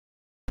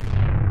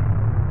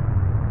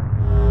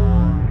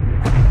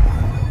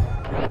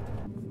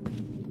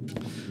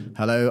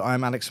Hello,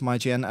 I'm Alex from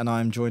IGN, and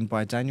I'm joined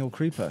by Daniel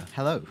Krupa.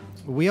 Hello.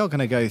 We are going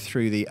to go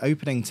through the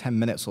opening 10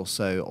 minutes or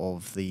so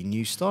of the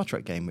new Star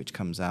Trek game, which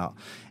comes out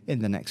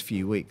in the next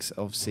few weeks.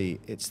 Obviously,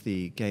 it's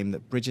the game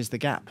that bridges the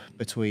gap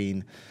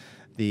between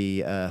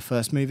the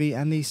first movie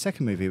and the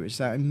second movie, which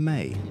is out in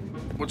May.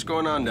 What's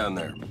going on down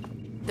there?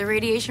 The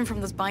radiation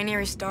from those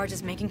binary stars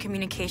is making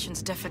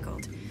communications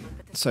difficult.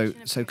 So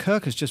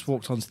Kirk has just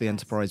walked onto the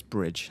Enterprise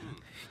bridge.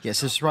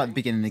 Yes, this is right at the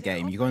beginning of the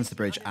game. You go into the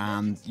bridge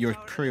and your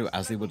crew,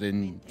 as they would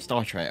in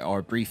Star Trek,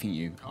 are briefing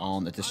you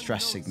on a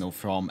distress signal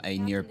from a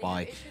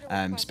nearby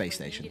space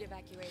station.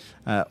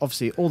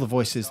 Obviously, all the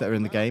voices that are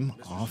in the game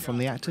are from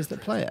the actors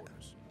that play it.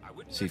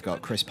 So you've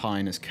got Chris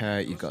Pine as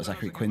Kirk, you've got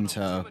Zachary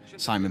Quinto,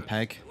 Simon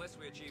Pegg.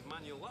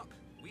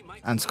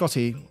 And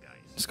Scotty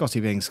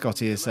being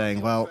Scotty, is saying,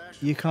 well,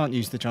 you can't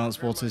use the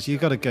transporters, you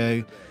got to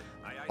go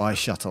by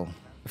shuttle.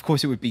 Of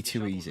course, it would be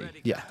too easy.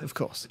 Yeah, of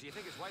course.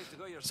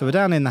 So we're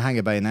down in the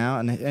hangar bay now,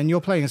 and you're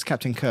playing as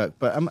Captain Kirk,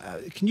 but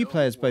can you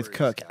play as both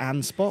Kirk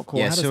and Spock,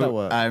 or how does that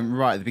work?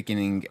 Right at the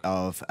beginning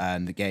of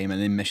the game,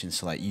 and in Mission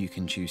Select, you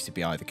can choose to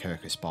be either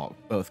Kirk or Spock.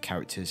 Both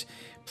characters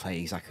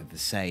play exactly the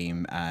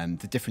same.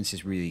 The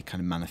differences really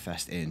kind of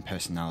manifest in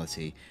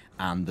personality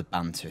and the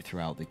banter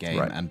throughout the game,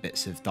 right, and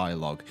bits of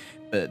dialogue,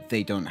 but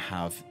they don't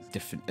have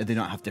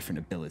different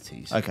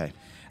abilities. Okay.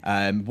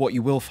 What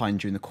you will find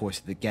during the course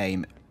of the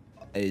game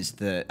is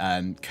that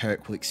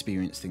Kirk will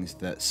experience things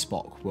that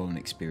Spock won't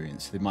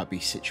experience. There might be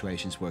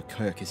situations where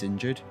Kirk is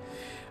injured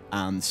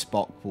and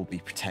Spock will be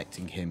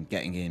protecting him,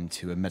 getting him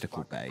to a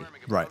medical bay.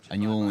 Right.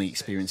 And you'll only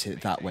experience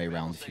it that way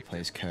around if you play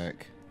as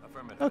Kirk.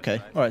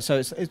 Okay, all right, so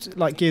it's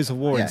like Gears of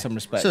War in some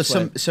respects.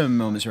 So some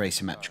moments are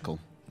asymmetrical.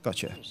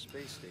 Gotcha.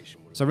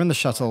 So we're in the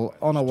shuttle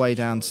on our way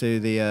down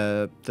to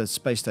the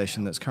space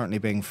station that's currently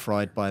being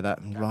fried by that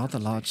rather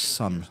large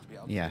sun.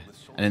 Yeah,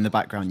 and in the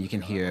background you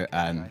can hear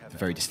the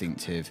very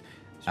distinctive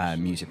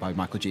music by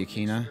Michael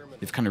Giacchino.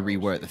 They've kind of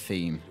reworked the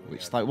theme,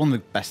 which, like, one of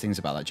the best things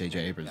about that J.J.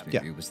 Abrams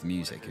movie was the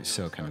music. It was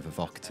so kind of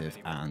evocative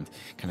and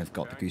kind of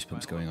got the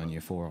goosebumps going on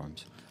your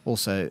forearms.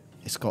 Also,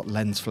 it's got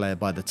lens flare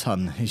by the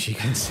ton, as you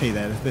can see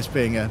there, this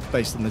being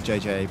based on the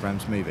J.J.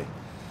 Abrams movie.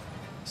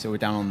 So we're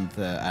down on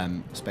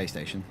the space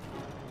station.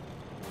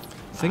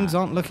 Things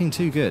aren't looking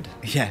too good.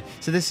 Yeah,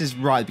 so this is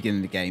right at the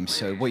beginning of the game,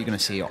 so what you're going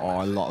to see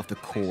are a lot of the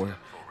core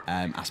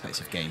aspects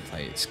of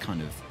gameplay. It's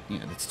kind of, the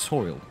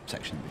tutorial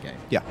section of the game.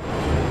 Yeah.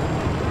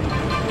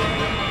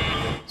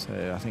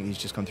 So I think he's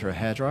just gone through a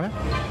hairdryer.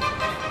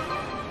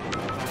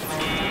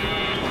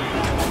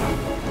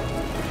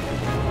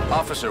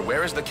 Officer,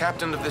 where is the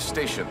captain of this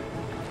station?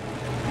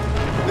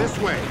 This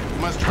way.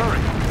 You must hurry.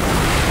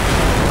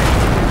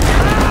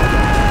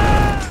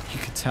 You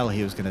could tell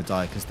he was going to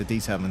die because the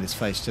detail in his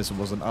face just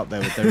wasn't up there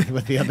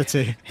with the other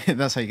two.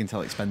 That's how you can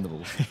tell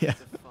Expendables. Yeah.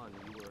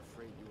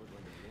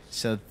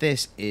 So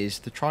this is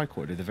the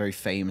tricorder, the very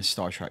famous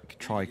Star Trek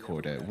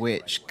tricorder,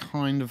 which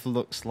kind of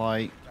looks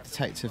like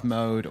detective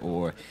mode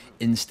or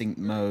instinct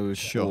mode,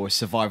 or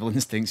survival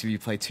instincts if you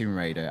play Tomb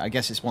Raider. I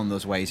guess it's one of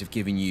those ways of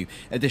giving you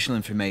additional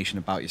information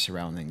about your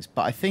surroundings.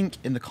 But I think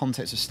in the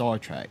context of Star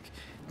Trek,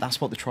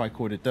 that's what the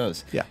tricorder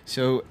does. Yeah.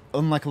 So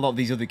unlike a lot of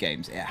these other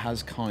games, it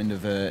has kind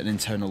of an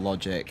internal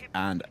logic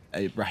and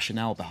a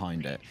rationale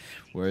behind it,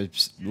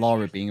 whereas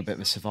Lara being a bit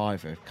of a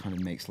survivor kind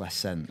of makes less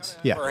sense.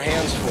 Yeah. Our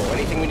hands full.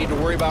 Anything we need to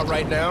worry about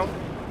right now?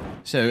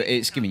 So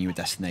it's giving you a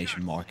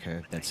destination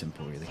marker. Dead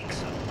simple, really.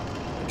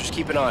 Just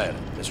keep an eye on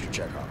it, Mr.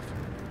 Chekhov.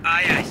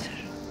 Aye, aye, sir.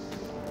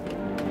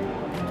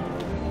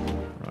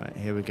 Right,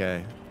 here we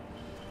go.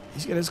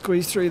 He's going to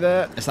squeeze through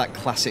there. It's that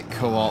classic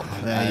co-op,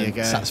 there you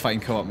go, satisfying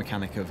co-op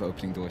mechanic of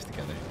opening doors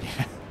together.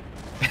 Yeah.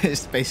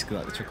 It's basically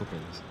like the Trickle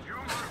Brothers.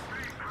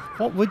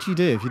 What would you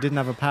do if you didn't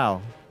have a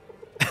pal?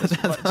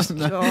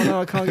 Oh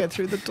no, I can't get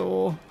through the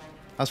door.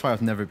 That's why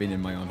I've never been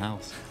in my own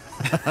house.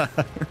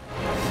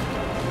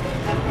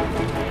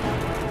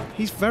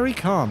 He's very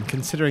calm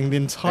considering the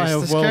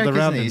entire It's world Kirk,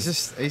 around him. He's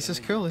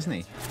just cool, isn't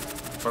he?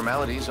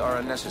 Formalities are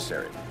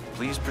unnecessary.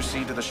 Please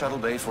proceed to the shuttle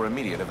bay for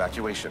immediate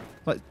evacuation.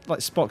 Like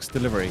Spock's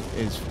delivery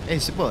is.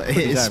 It's damn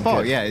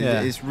Spock, good.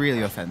 yeah. It's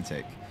really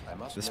authentic.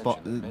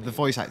 The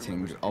voice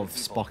acting of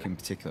Spock in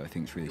particular, I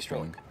think, is really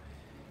strong.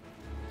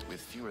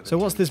 So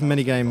what's this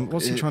minigame?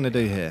 What's he trying to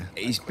do here?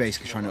 He's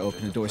basically trying to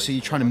open the door. So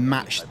you're trying to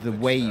match the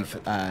wave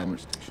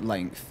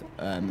length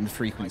and the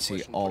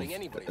frequency of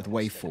the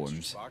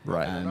waveforms.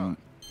 Right.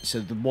 So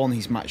the one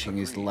he's matching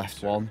is the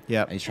left one.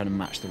 Yeah. And he's trying to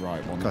match the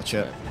right one.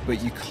 Gotcha.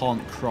 But you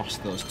can't cross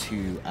those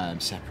two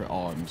separate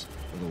arms,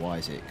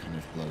 otherwise it kind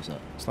of blows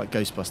up. It's like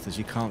Ghostbusters.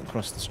 You can't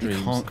cross the streams.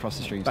 You can't cross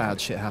the streams. Bad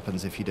shit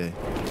happens if you do.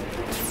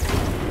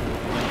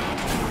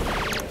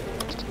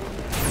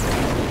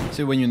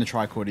 So when you're in the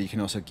tricorder, you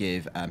can also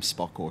give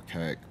Spock or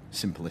Kirk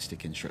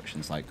simplistic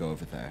instructions like go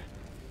over there.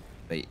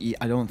 But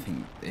I don't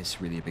think it's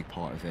really a big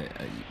part of it.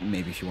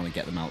 Maybe if you want to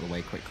get them out of the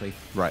way quickly.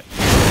 Right.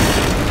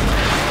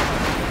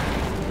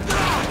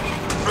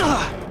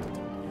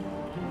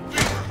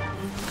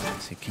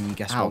 So can you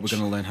guess what we're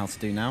going to learn how to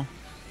do now?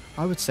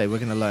 I would say we're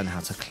going to learn how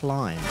to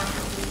climb.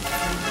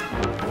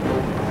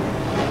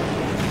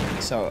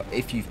 So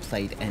if you've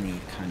played any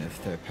kind of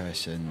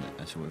third-person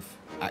sort of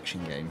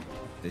action game,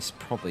 this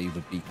probably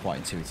would be quite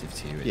intuitive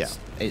to you.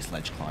 It's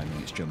ledge climbing,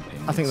 it's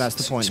jumping. I think that's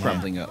the point.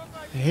 Scrambling here. up.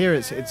 Here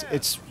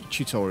it's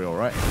tutorial,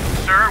 right?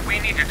 Sir, we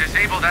need to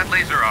disable that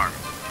laser arm.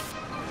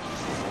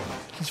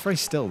 He's very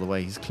still the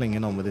way he's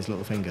clinging on with his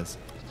little fingers.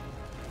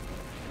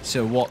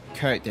 So what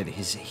Kirk did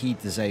is he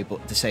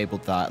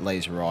disabled that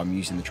laser arm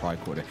using the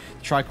tricorder.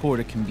 The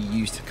tricorder can be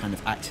used to kind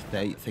of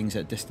activate things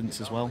at distance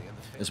as well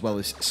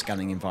as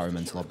scanning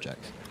environmental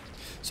objects.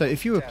 So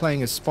if you were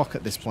playing as Spock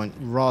at this point,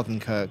 rather than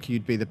Kirk,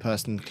 you'd be the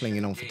person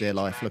clinging on for dear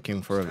life,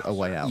 looking for a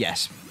way out.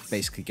 Yes,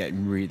 basically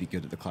getting really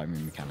good at the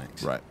climbing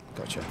mechanics. Right,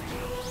 gotcha.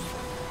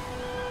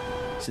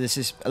 So this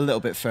is a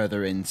little bit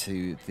further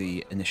into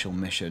the initial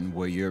mission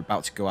where you're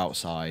about to go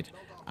outside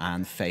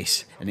and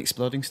face an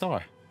exploding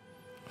star.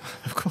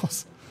 Of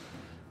course.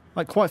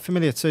 Like, quite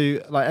familiar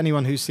to, like,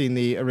 anyone who's seen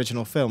the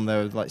original film.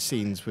 There were, like,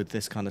 scenes with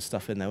this kind of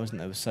stuff in there, wasn't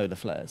there, with solar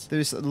flares?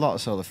 There's a lot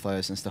of solar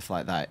flares and stuff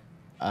like that.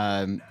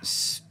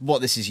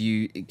 What this is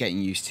getting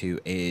used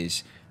to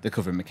is the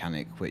cover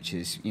mechanic, which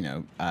is,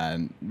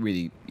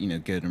 really,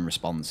 good and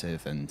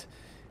responsive, and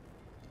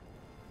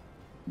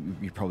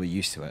you're probably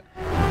used to it.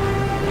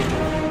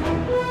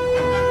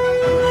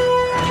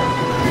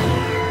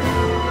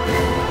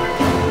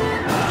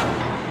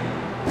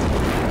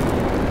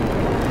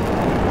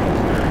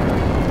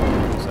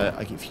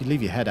 If you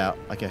leave your head out,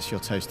 I guess you're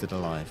toasted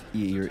alive.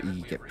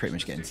 You pretty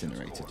much get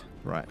incinerated.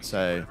 Right,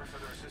 so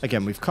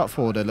again, we've cut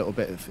forward a little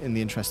bit in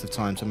the interest of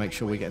time to make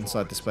sure we get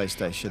inside the space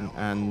station.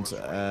 And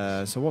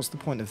so what's the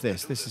point of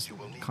this? This is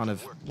kind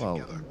of,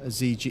 well, a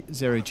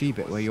zero-G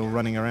bit where you're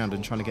running around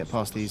and trying to get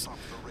past these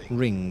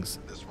rings.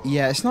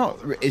 Yeah, it's not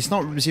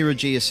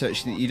zero-G as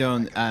such that you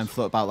don't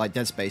float about like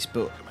Dead Space,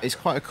 but it's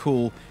quite a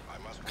cool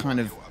kind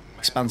of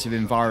expansive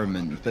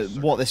environment. But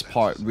what this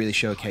part really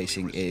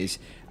showcasing is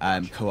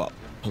co-op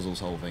puzzle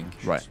solving.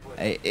 Right.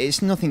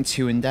 It's nothing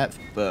too in-depth,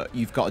 but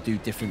you've got to do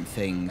different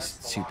things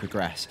to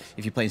progress.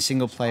 If you're playing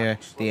single player,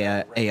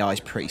 the AI is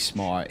pretty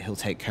smart, he'll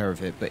take care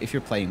of it. But if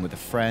you're playing with a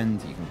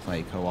friend, you can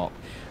play co-op.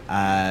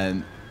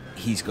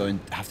 He's going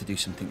to have to do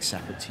something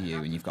separate to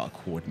you, and you've got to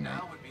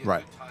coordinate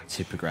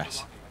to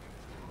progress.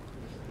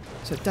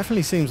 So it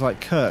definitely seems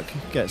like Kirk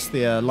gets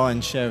the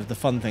lion's share of the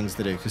fun things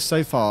to do, because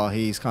so far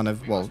he's kind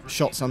of,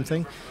 shot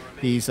something.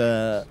 He's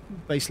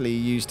basically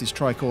used his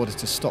tricorder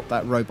to stop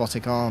that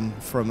robotic arm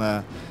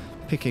from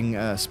picking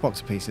Spock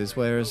to pieces,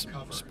 whereas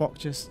Spock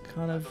just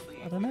kind of,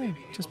 I don't know,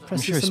 just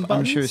presses some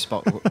buttons. I'm sure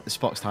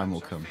Spock's time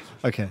will come.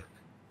 Okay.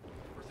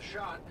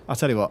 I'll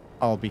tell you what,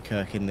 I'll be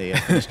Kirk in the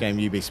finished game,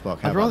 you be Spock.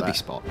 How I'd rather be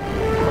Spock.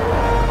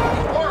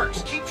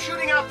 Orcs, keep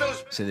shooting out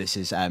those... So this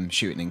is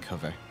shooting in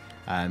cover.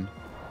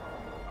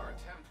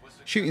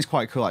 Shooting's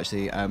quite cool,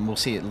 actually. We'll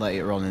see it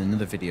later on in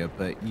another video,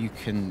 but you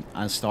can,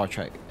 as Star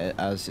Trek,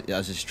 as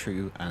is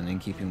true and in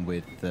keeping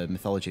with the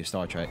mythology of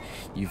Star Trek,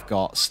 you've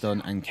got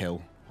stun and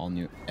kill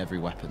on every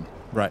weapon,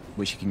 right?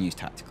 Which you can use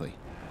tactically.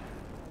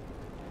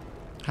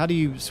 How do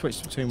you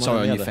switch between one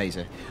Sorry, and the on other?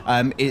 your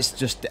phaser. It's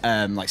just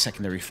like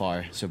secondary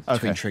fire, so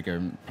between trigger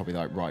and probably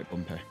like right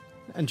bumper.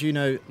 And do you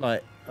know,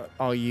 like,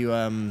 are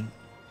you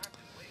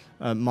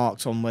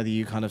marked on whether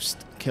you kind of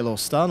kill or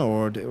stun,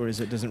 or is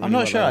it doesn't really I'm not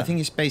work sure. like I think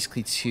it's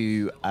basically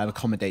to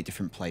accommodate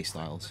different play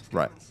styles.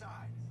 Right.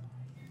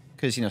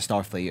 Because,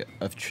 Starfleet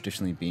have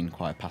traditionally been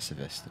quite a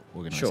pacifist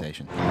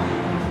organisation.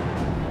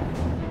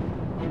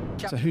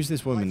 Sure. So who's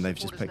this woman they've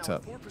just picked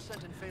up?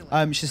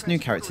 She's a new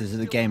character to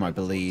the game, I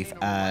believe,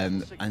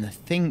 and I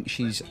think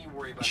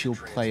she'll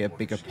play a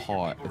bigger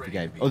part of the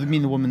game. Oh, you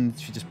mean the woman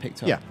she just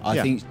picked up? Yeah. I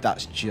think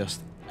that's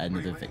just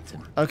another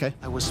victim. Okay.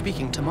 I was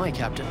speaking to my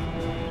captain.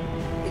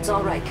 It's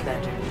all right,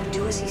 Commander.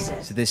 Do as he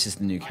says. So this is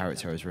the new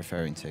character I was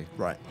referring to.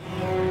 Right.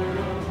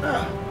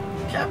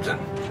 Captain.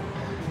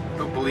 I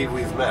don't believe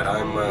we've met.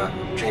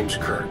 I'm James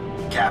Kirk,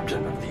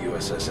 captain of the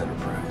USS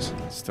Enterprise.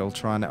 Still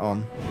trying it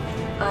on.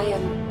 I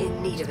am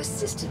in need of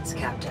assistance,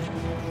 Captain.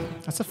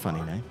 That's a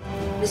funny name.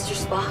 Mr.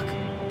 Spock,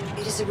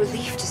 it is a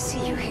relief to see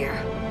you here.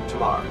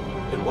 Tamar,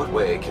 in what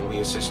way can we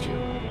assist you?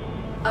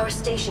 Our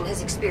station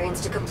has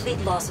experienced a complete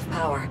loss of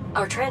power.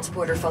 Our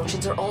transporter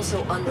functions are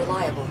also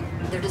unreliable.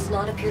 There does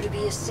not appear to be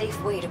a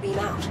safe way to beam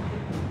out.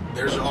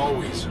 There's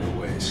always a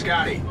way.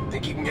 Scotty,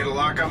 think you can get a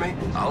lock on me?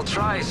 I'll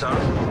try, sir.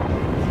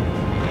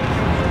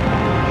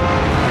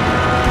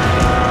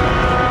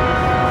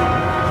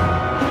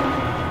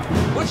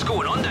 What's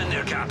going on down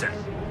there, Captain?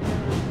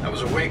 That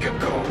was a wake-up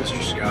call,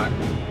 Mr. Scott.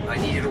 I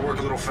need you to work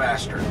a little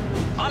faster.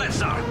 On it,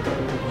 sir.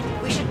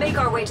 We should make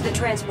our way to the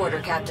transporter,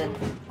 Captain.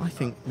 I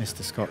think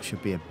Mr. Scott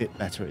should be a bit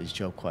better at his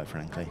job, quite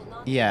frankly.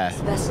 Yeah.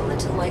 This vessel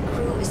until my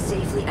crew is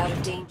safely out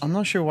of danger. I'm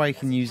not sure why he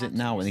can use it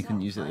now when he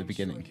couldn't use it at the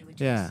beginning.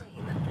 Yeah.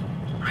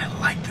 I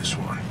like this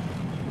one.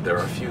 There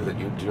are a few that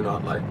you do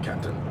not like,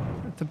 Captain.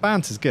 The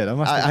banter's good. I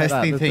must admit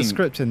that. The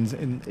script is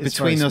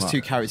between those smart.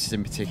 two characters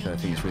in particular, I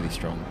think it's really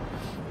strong.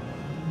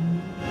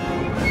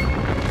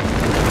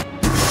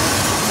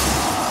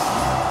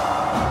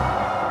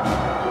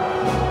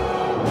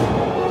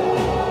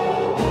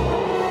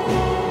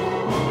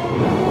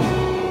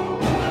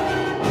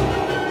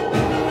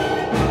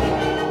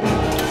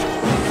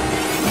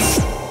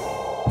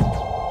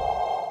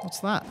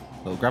 What's that?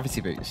 Little gravity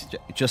boots,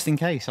 just in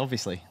case,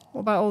 obviously.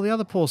 What about all the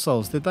other poor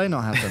souls? Did they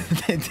not have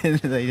them?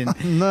 They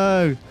didn't.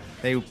 No.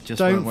 They just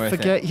Don't weren't worth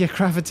forget it. your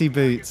gravity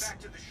boots.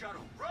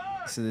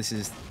 So this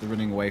is the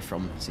running away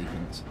from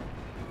sequence.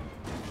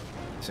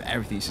 So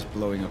everything's just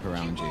blowing up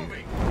around you.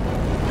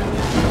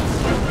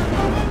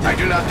 I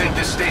do not think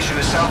this station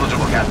is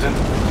salvageable, Captain.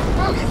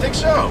 Oh, you think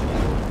so?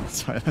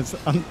 Sorry, that's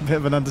a bit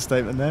of an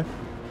understatement there.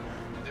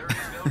 There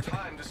is no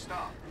time to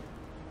stop.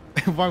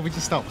 Why would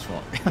you stop,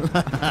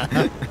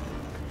 Spock?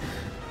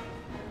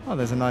 Oh,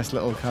 there's a nice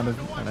little kind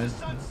of, I don't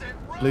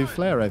know, blue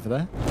flare over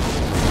there.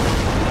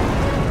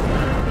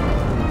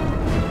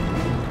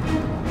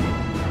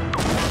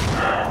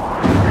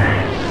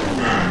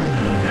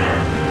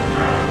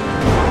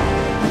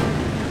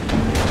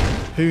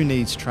 Who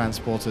needs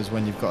transporters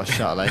when you've got a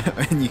shuttle, eh?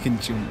 And you can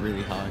jump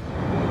really high.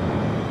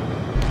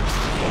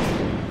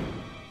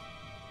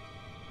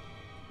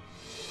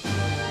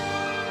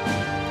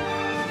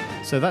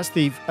 So that's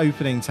the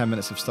opening 10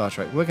 minutes of Star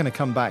Trek. We're going to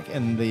come back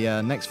in the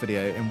next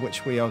video in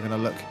which we are going to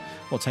look,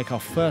 or take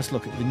our first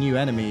look at the new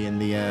enemy in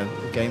the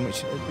game,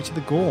 which are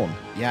the Gorn.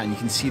 Yeah, and you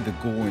can see the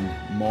Gorn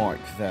mark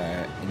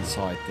there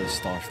inside the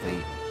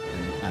Starfleet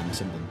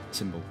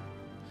symbol.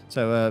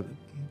 So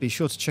be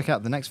sure to check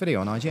out the next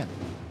video on IGN.